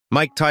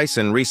Mike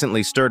Tyson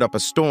recently stirred up a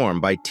storm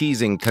by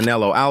teasing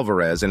Canelo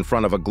Alvarez in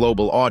front of a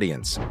global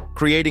audience,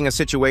 creating a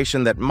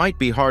situation that might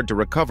be hard to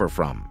recover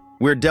from.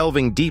 We're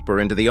delving deeper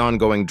into the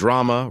ongoing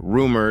drama,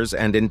 rumors,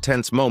 and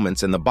intense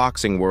moments in the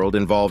boxing world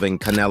involving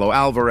Canelo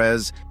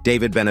Alvarez,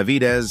 David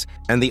Benavidez,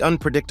 and the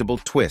unpredictable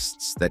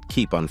twists that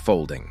keep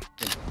unfolding.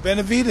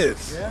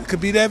 Benavidez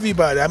could beat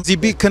everybody. Does he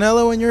beat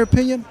Canelo in your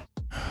opinion?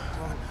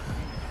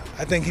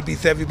 I think he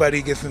beats everybody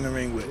he gets in the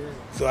ring with.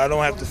 So I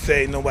don't have to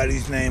say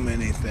nobody's name or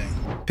anything.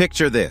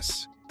 Picture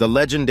this. The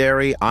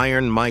legendary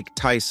Iron Mike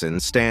Tyson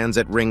stands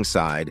at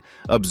ringside,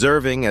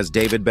 observing as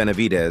David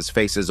Benavidez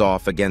faces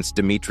off against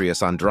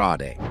Demetrius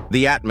Andrade.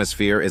 The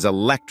atmosphere is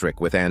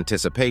electric with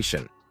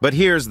anticipation. But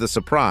here's the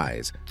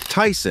surprise.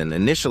 Tyson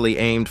initially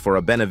aimed for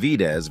a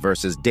Benavidez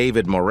versus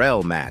David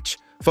Morrell match,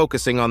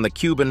 focusing on the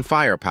Cuban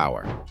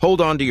firepower. Hold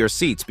on to your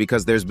seats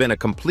because there's been a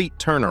complete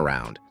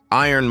turnaround.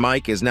 Iron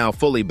Mike is now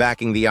fully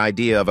backing the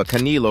idea of a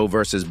Canelo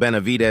versus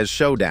Benavidez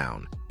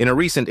showdown. In a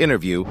recent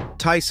interview,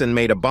 Tyson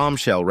made a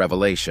bombshell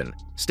revelation,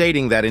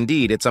 stating that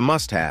indeed it's a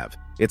must-have.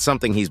 It's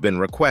something he's been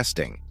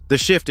requesting. The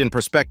shift in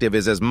perspective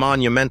is as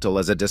monumental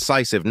as a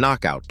decisive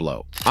knockout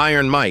blow.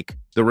 Iron Mike,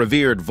 the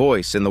revered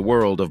voice in the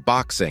world of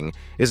boxing,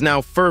 is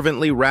now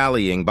fervently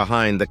rallying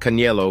behind the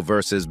Canelo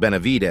versus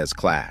Benavidez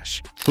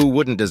clash. Who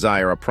wouldn't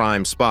desire a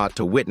prime spot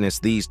to witness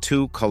these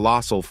two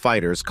colossal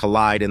fighters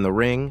collide in the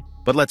ring?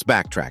 But let's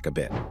backtrack a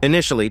bit.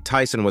 Initially,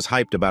 Tyson was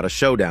hyped about a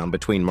showdown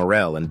between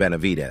Morrell and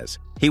Benavidez.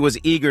 He was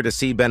eager to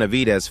see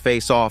Benavidez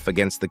face off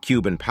against the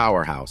Cuban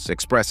powerhouse,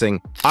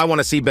 expressing, "I want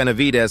to see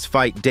Benavidez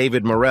fight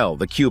David Morrell,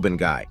 the Cuban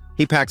guy.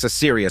 He packs a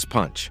serious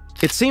punch."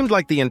 It seemed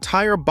like the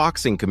entire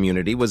boxing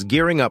community was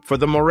gearing up for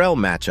the Morrell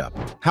matchup.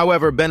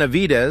 However,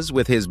 Benavidez,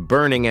 with his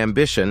burning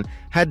ambition,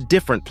 had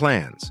different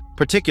plans,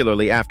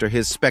 particularly after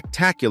his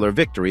spectacular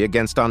victory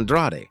against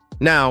Andrade.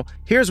 Now,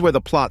 here's where the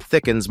plot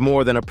thickens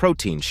more than a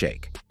protein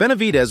shake.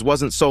 Benavidez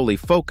wasn't solely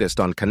focused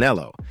on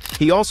Canelo.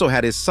 He also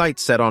had his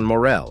sights set on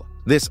Morrell.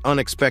 This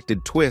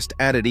unexpected twist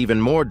added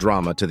even more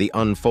drama to the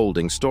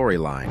unfolding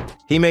storyline.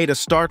 He made a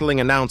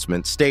startling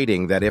announcement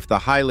stating that if the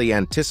highly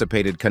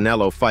anticipated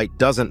Canelo fight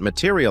doesn't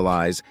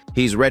materialize,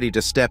 he's ready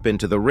to step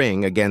into the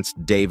ring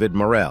against David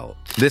Morrell.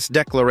 This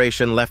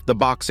declaration left the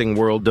boxing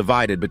world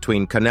divided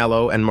between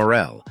Canelo and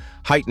Morrell,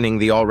 heightening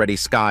the already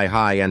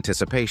sky-high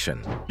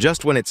anticipation.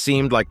 Just when it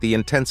seemed like the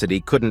intensity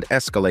couldn't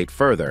escalate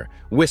further,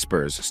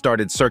 whispers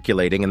started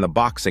circulating in the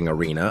boxing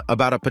arena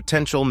about a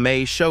potential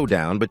May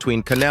showdown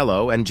between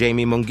Canelo and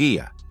Jamie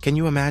Munguia. Can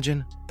you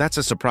imagine? That's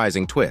a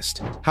surprising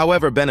twist.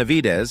 However,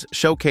 Benavidez,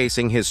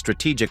 showcasing his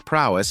strategic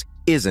prowess,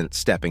 isn't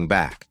stepping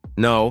back.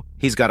 No,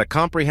 he's got a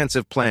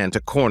comprehensive plan to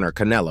corner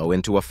Canelo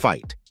into a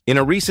fight. In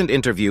a recent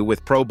interview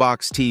with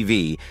ProBox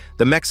TV,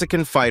 the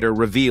Mexican fighter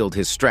revealed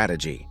his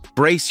strategy.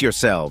 Brace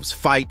yourselves,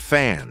 fight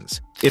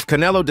fans. If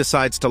Canelo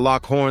decides to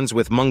lock horns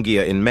with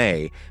Munguia in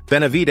May,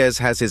 Benavidez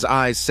has his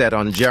eyes set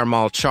on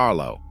Jermall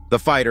Charlo, the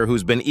fighter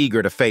who's been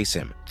eager to face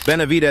him.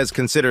 Benavidez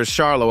considers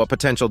Charlo a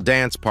potential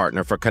dance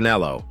partner for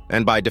Canelo,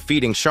 and by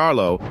defeating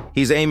Charlo,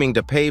 he's aiming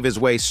to pave his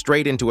way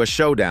straight into a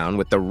showdown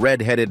with the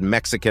red-headed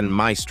Mexican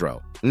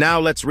maestro. Now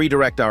let's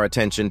redirect our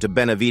attention to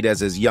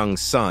Benavidez's young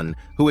son,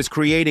 who is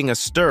creating a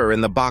stir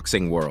in the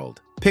boxing world.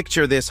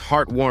 Picture this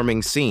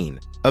heartwarming scene.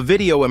 A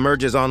video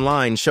emerges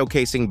online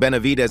showcasing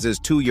Benavidez's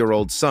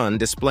 2-year-old son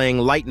displaying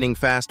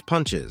lightning-fast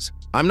punches.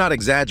 I'm not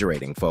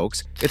exaggerating,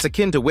 folks. It's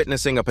akin to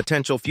witnessing a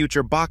potential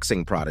future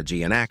boxing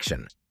prodigy in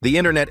action. The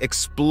internet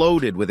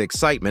exploded with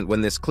excitement when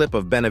this clip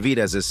of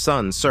Benavidez's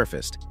son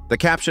surfaced. The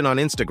caption on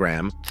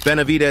Instagram,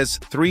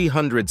 "Benavidez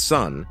 300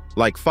 son,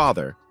 like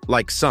father,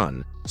 like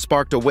son,"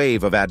 sparked a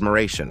wave of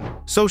admiration.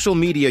 Social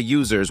media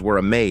users were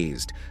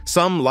amazed.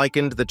 Some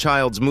likened the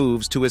child's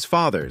moves to his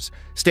father's,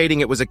 stating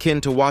it was akin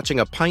to watching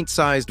a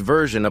pint-sized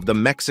version of the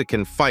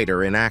Mexican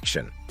fighter in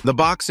action. The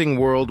boxing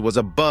world was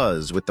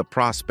abuzz with the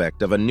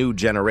prospect of a new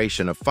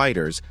generation of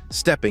fighters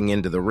stepping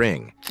into the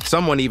ring.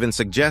 Someone even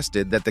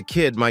suggested that the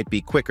kid might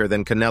be quicker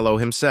than Canelo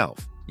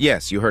himself.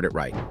 Yes, you heard it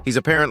right. He's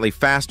apparently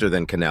faster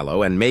than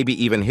Canelo and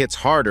maybe even hits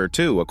harder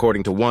too,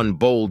 according to one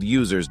bold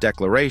user's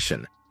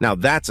declaration. Now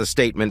that's a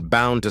statement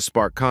bound to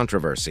spark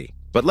controversy.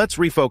 But let's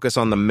refocus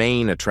on the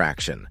main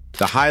attraction,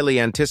 the highly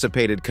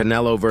anticipated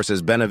Canelo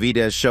versus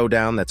Benavidez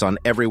showdown that's on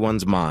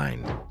everyone's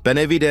mind.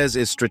 Benavidez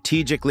is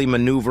strategically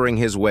maneuvering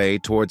his way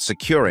towards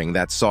securing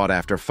that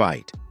sought-after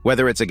fight.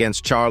 Whether it's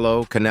against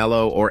Charlo,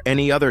 Canelo, or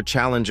any other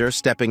challenger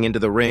stepping into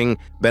the ring,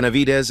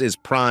 Benavidez is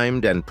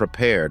primed and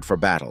prepared for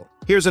battle.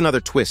 Here's another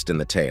twist in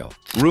the tale.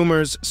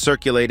 Rumors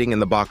circulating in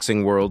the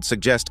boxing world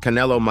suggest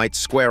Canelo might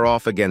square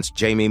off against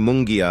Jamie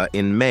Munguia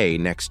in May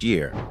next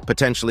year,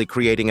 potentially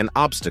creating an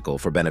obstacle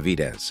for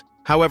Benavidez.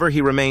 However,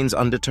 he remains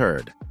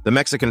undeterred. The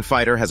Mexican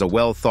fighter has a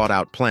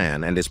well-thought-out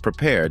plan and is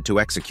prepared to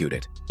execute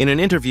it. In an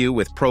interview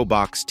with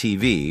ProBox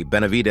TV,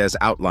 Benavidez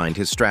outlined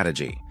his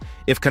strategy.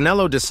 If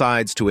Canelo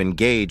decides to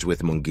engage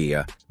with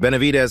Munguia,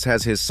 Benavidez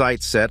has his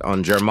sights set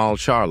on Jermall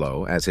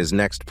Charlo as his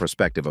next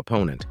prospective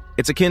opponent.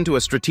 It's akin to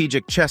a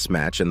strategic chess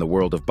match in the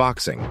world of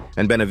boxing,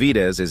 and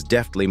Benavidez is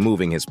deftly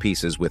moving his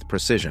pieces with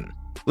precision.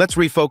 Let's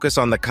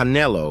refocus on the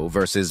Canelo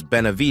versus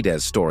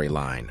Benavidez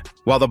storyline.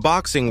 While the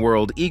boxing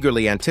world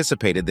eagerly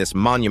anticipated this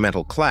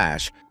monumental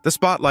clash, the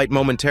spotlight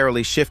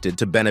momentarily shifted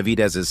to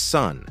Benavidez's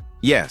son.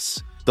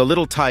 Yes, the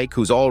little tyke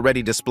who's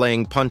already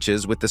displaying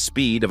punches with the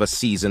speed of a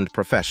seasoned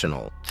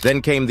professional.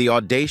 Then came the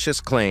audacious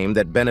claim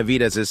that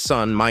Benavidez's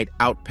son might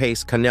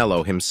outpace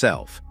Canelo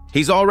himself.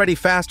 "He's already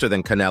faster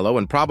than Canelo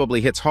and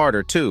probably hits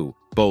harder too,"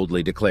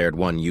 boldly declared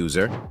one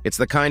user. It's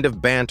the kind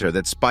of banter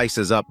that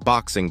spices up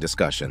boxing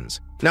discussions.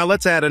 Now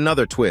let's add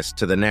another twist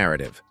to the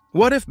narrative.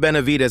 What if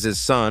Benavidez's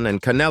son and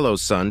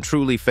Canelo's son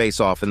truly face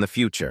off in the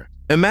future?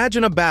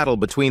 Imagine a battle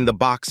between the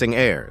boxing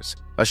heirs,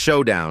 a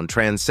showdown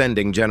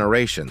transcending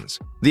generations.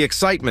 The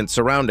excitement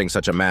surrounding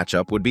such a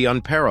matchup would be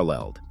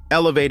unparalleled,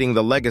 elevating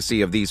the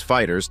legacy of these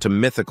fighters to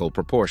mythical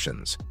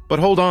proportions. But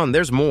hold on,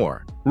 there's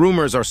more.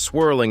 Rumors are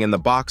swirling in the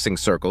boxing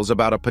circles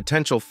about a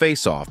potential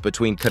face-off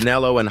between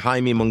Canelo and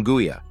Jaime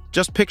Munguia.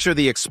 Just picture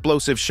the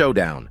explosive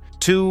showdown.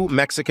 Two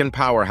Mexican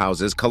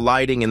powerhouses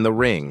colliding in the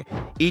ring,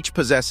 each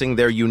possessing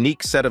their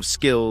unique set of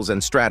skills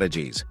and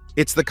strategies.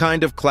 It's the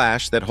kind of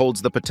clash that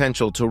holds the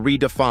potential to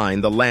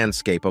redefine the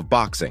landscape of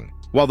boxing.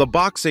 While the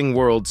boxing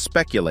world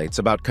speculates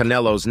about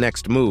Canelo's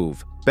next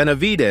move,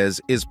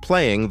 Benavidez is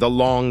playing the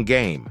long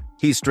game.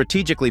 He's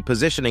strategically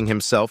positioning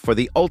himself for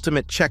the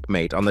ultimate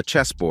checkmate on the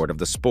chessboard of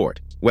the sport,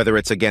 whether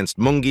it's against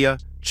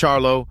Munguia,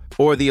 Charlo,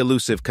 or the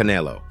elusive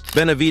Canelo.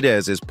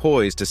 Benavidez is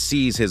poised to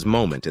seize his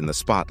moment in the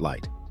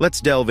spotlight. Let's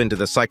delve into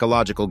the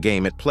psychological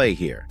game at play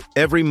here.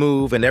 Every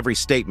move and every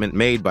statement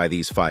made by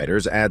these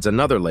fighters adds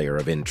another layer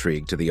of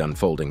intrigue to the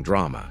unfolding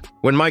drama.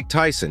 When Mike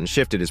Tyson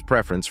shifted his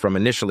preference from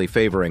initially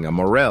favoring a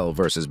Morrell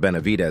versus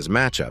Benavidez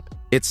matchup,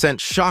 it sent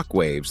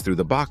shockwaves through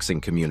the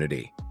boxing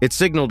community. It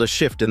signaled a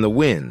shift in the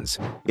winds,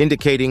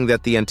 indicating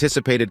that the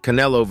anticipated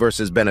Canelo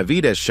versus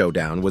Benavidez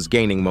showdown was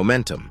gaining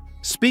momentum.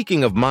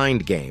 Speaking of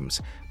mind games,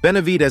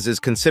 Benavidez's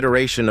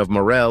consideration of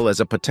Morrell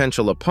as a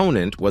potential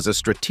opponent was a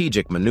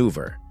strategic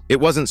maneuver. It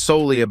wasn't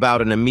solely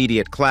about an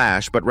immediate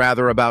clash, but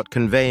rather about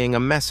conveying a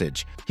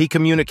message. He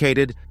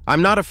communicated,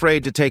 "I'm not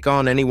afraid to take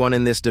on anyone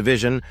in this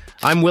division.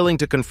 I'm willing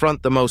to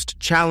confront the most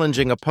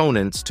challenging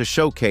opponents to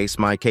showcase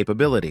my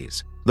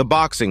capabilities." The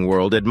boxing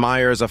world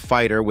admires a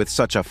fighter with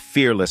such a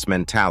fearless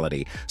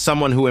mentality,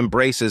 someone who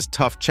embraces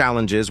tough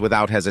challenges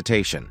without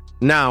hesitation.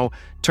 Now,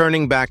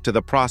 turning back to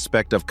the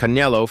prospect of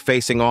Canelo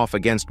facing off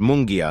against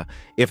Munguia,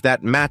 if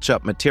that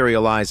matchup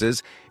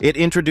materializes, it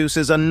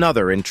introduces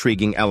another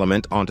intriguing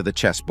element onto the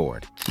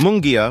chessboard.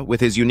 Munguia,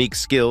 with his unique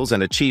skills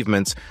and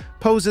achievements,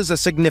 poses a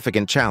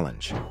significant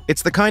challenge.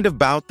 It's the kind of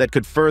bout that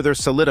could further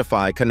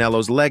solidify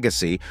Canelo's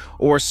legacy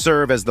or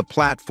serve as the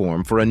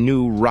platform for a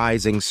new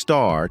rising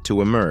star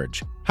to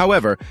emerge.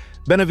 However,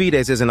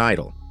 Benavidez isn't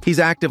idle. He's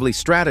actively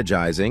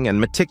strategizing and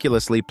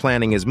meticulously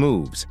planning his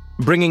moves.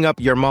 Bringing up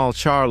Jermall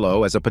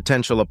Charlo as a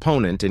potential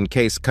opponent in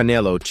case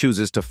Canelo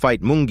chooses to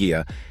fight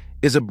Munguia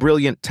is a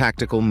brilliant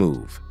tactical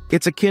move.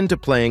 It's akin to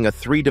playing a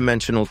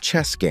three-dimensional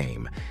chess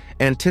game,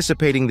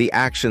 anticipating the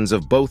actions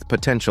of both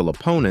potential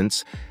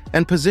opponents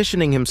and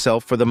positioning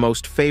himself for the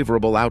most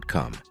favorable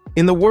outcome.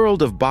 In the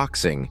world of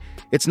boxing,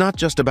 it's not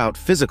just about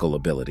physical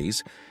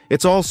abilities,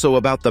 it's also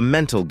about the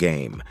mental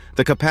game,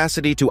 the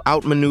capacity to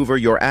outmaneuver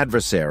your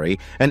adversary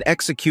and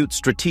execute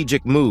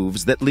strategic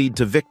moves that lead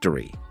to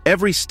victory.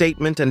 Every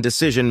statement and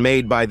decision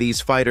made by these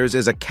fighters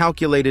is a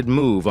calculated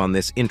move on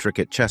this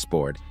intricate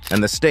chessboard,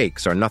 and the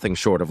stakes are nothing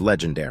short of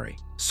legendary.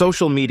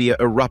 Social media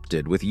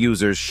erupted with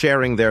users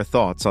sharing their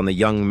thoughts on the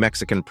young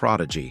Mexican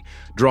prodigy,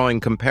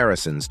 drawing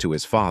comparisons to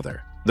his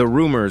father. The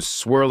rumors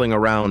swirling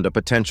around a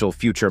potential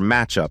future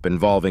matchup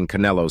involving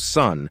Canelo's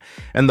son,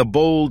 and the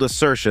bold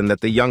assertion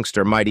that the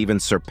youngster might even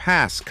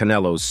surpass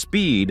Canelo's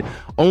speed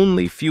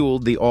only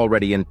fueled the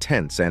already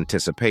intense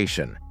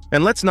anticipation.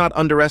 And let's not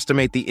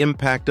underestimate the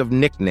impact of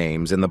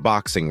nicknames in the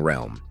boxing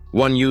realm.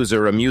 One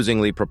user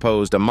amusingly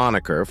proposed a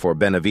moniker for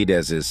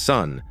Benavidez's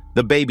son,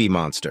 the Baby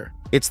Monster.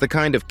 It's the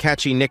kind of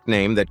catchy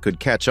nickname that could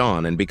catch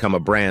on and become a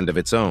brand of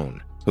its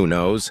own. Who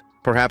knows?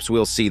 Perhaps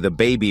we'll see the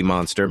Baby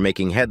Monster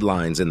making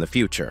headlines in the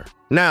future.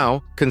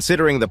 Now,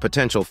 considering the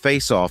potential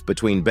face-off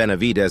between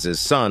Benavidez's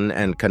son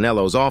and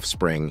Canelo's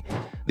offspring,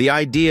 the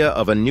idea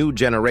of a new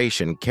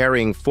generation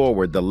carrying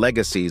forward the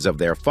legacies of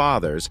their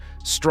fathers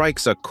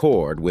strikes a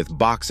chord with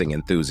boxing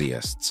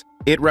enthusiasts.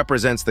 It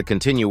represents the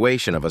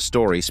continuation of a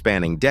story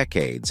spanning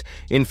decades,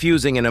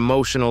 infusing an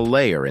emotional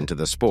layer into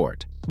the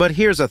sport. But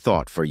here's a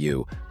thought for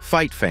you,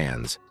 fight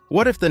fans.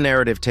 What if the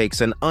narrative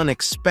takes an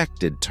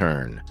unexpected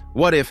turn?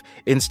 What if,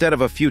 instead of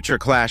a future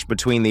clash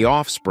between the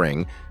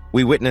offspring,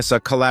 we witness a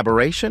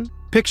collaboration?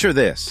 Picture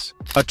this,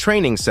 a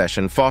training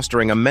session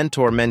fostering a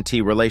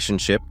mentor-mentee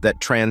relationship that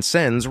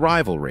transcends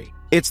rivalry.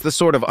 It's the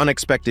sort of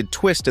unexpected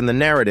twist in the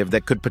narrative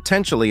that could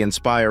potentially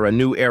inspire a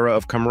new era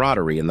of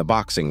camaraderie in the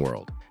boxing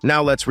world.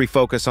 Now let's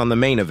refocus on the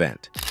main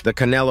event, the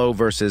Canelo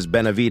versus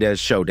Benavidez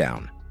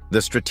showdown.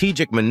 The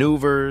strategic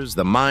maneuvers,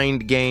 the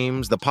mind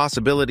games, the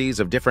possibilities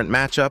of different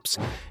matchups,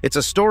 it's a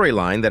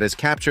storyline that has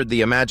captured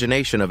the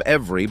imagination of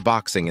every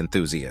boxing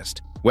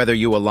enthusiast. Whether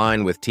you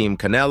align with Team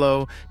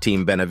Canelo,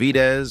 Team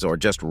Benavidez, or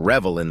just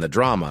revel in the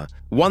drama,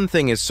 one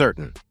thing is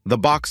certain: the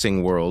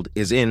boxing world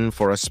is in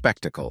for a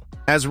spectacle.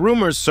 As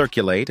rumors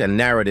circulate and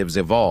narratives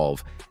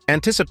evolve,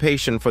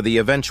 anticipation for the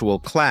eventual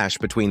clash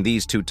between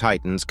these two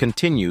titans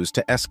continues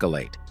to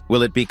escalate.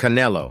 Will it be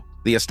Canelo,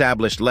 the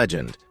established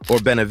legend, or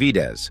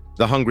Benavidez,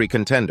 the hungry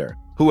contender,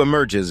 who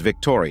emerges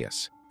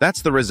victorious?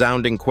 That's the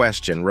resounding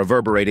question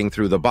reverberating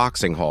through the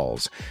boxing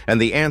halls, and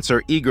the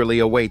answer eagerly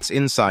awaits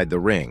inside the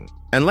ring.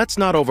 And let's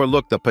not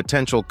overlook the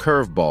potential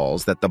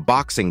curveballs that the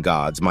boxing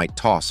gods might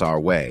toss our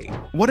way.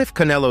 What if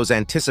Canelo's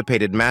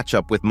anticipated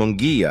matchup with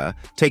Munguia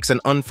takes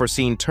an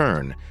unforeseen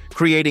turn,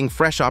 creating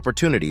fresh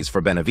opportunities for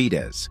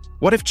Benavidez?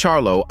 What if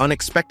Charlo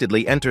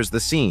unexpectedly enters the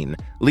scene,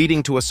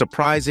 leading to a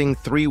surprising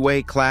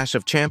three-way clash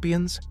of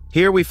champions?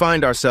 Here we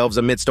find ourselves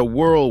amidst a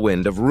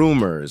whirlwind of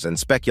rumors and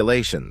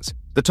speculations.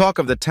 The talk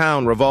of the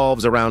town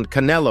revolves around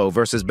Canelo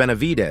versus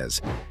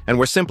Benavidez, and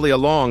we're simply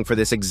along for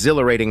this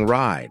exhilarating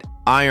ride.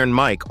 Iron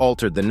Mike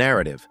altered the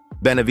narrative.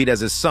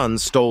 Benavidez's son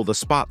stole the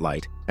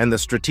spotlight, and the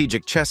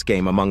strategic chess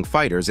game among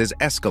fighters is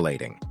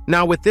escalating.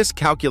 Now, with this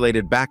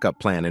calculated backup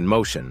plan in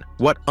motion,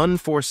 what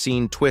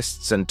unforeseen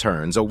twists and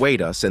turns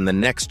await us in the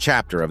next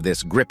chapter of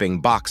this gripping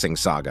boxing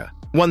saga?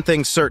 One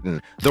thing's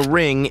certain: the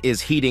ring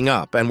is heating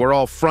up, and we're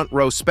all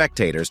front-row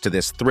spectators to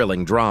this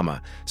thrilling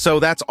drama.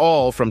 So that's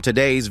all from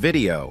today's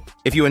video.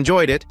 If you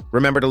enjoyed it,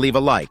 remember to leave a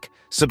like,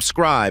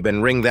 subscribe,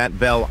 and ring that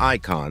bell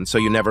icon so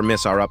you never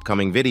miss our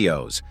upcoming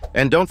videos.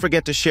 And don't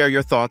forget to share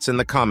your thoughts in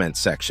the comments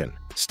section.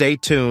 Stay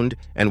tuned,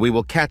 and we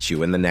will catch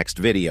you in the next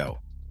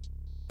video.